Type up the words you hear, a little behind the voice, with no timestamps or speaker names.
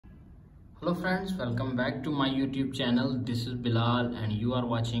Hello friends, welcome back to my YouTube channel. This is Bilal and you are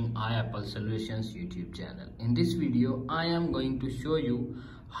watching iApple Solutions YouTube channel. In this video, I am going to show you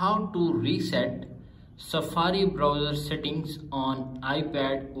how to reset Safari browser settings on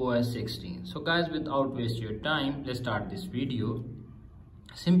iPad OS 16. So guys, without waste your time, let's start this video.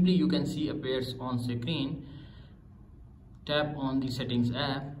 Simply you can see appears on screen. Tap on the settings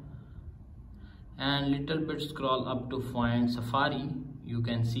app and little bit scroll up to find Safari. You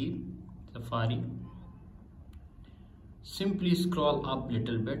can see Safari. Simply scroll up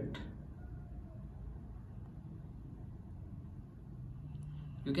little bit.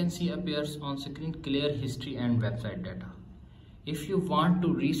 You can see appears on screen clear history and website data. If you want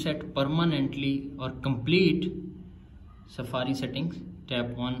to reset permanently or complete Safari settings,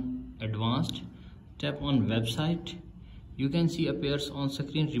 tap on advanced, tap on website. You can see appears on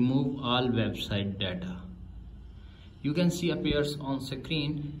screen remove all website data. You can see appears on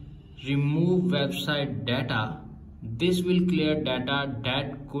screen remove website data. This will clear data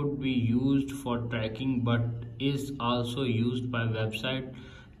that could be used for tracking but is also used by website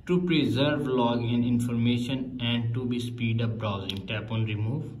to preserve login information and to be speed up browsing. Tap on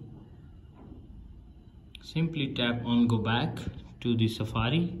remove. Simply tap on go back to the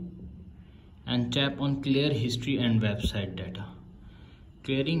Safari and tap on clear history and website data.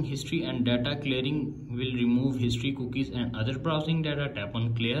 Clearing history and data clearing will remove history, cookies and other browsing data. Tap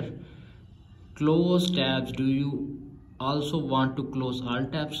on clear. Close tabs. Do you also want to close all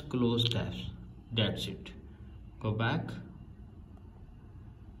tabs? Close tabs. That's it. Go back.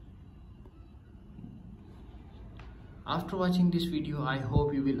 After watching this video, I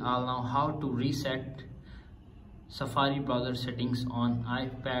hope you will all know how to reset Safari browser settings on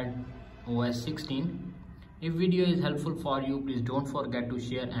iPad OS 16. If video is helpful for you, please don't forget to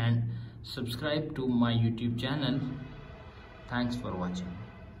share and subscribe to my YouTube channel. Thanks for watching.